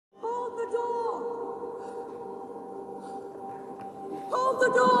Hold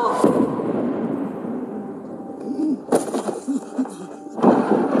the door!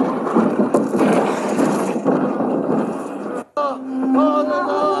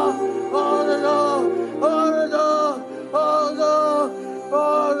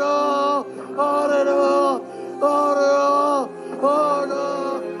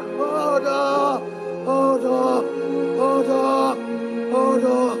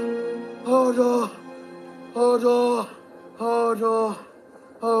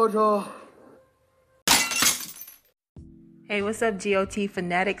 Hey, what's up, GOT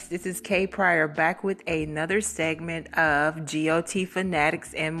Fanatics? This is Kay Pryor back with another segment of GOT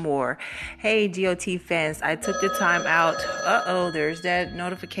Fanatics and more. Hey, GOT fans, I took the time out. There's that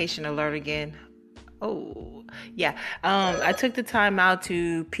notification alert again. Oh, yeah. I took the time out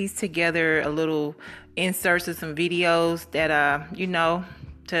to piece together a little inserts of some videos that,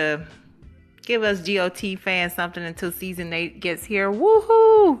 to give us GOT fans something until season 8 gets here.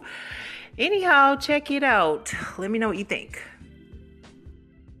 Woohoo! Anyhow, check it out. Let me know what you think.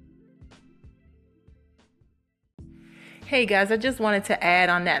 Hey guys, I just wanted to add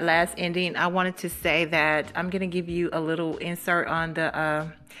on that last ending. I wanted to say that I'm going to give you a little insert on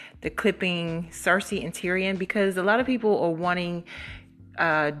the clipping Cersei and Tyrion, because a lot of people are wanting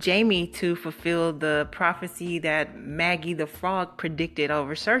Jaime to fulfill the prophecy that Maggie the Frog predicted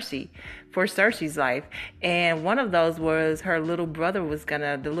over Cersei for Cersei's life. And one of those was her little brother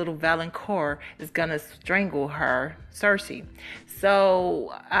the little Valonqar is gonna strangle her, Cersei.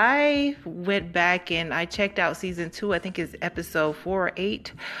 So I went back and I checked out season 2, I think it's episode 4 or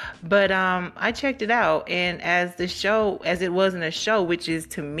 8. But I checked it out, and as it was in a show, which is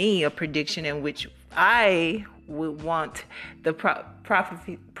to me a prediction in which I would want the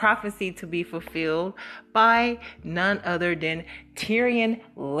prophecy to be fulfilled by none other than Tyrion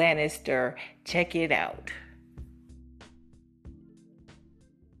Lannister. Check it out.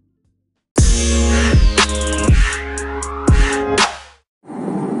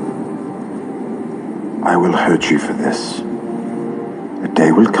 I will hurt you for this. A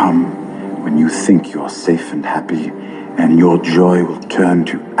day will come when you think you're safe and happy, and your joy will turn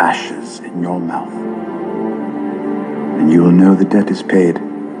to ashes in your mouth. And you will know the debt is paid.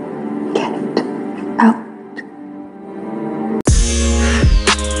 Get out.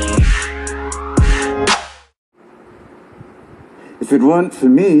 If it weren't for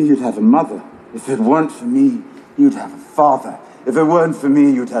me, you'd have a mother. If it weren't for me, you'd have a father. If it weren't for me,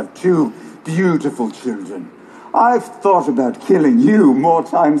 you'd have 2 beautiful children. I've thought about killing you more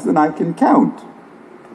times than I can count.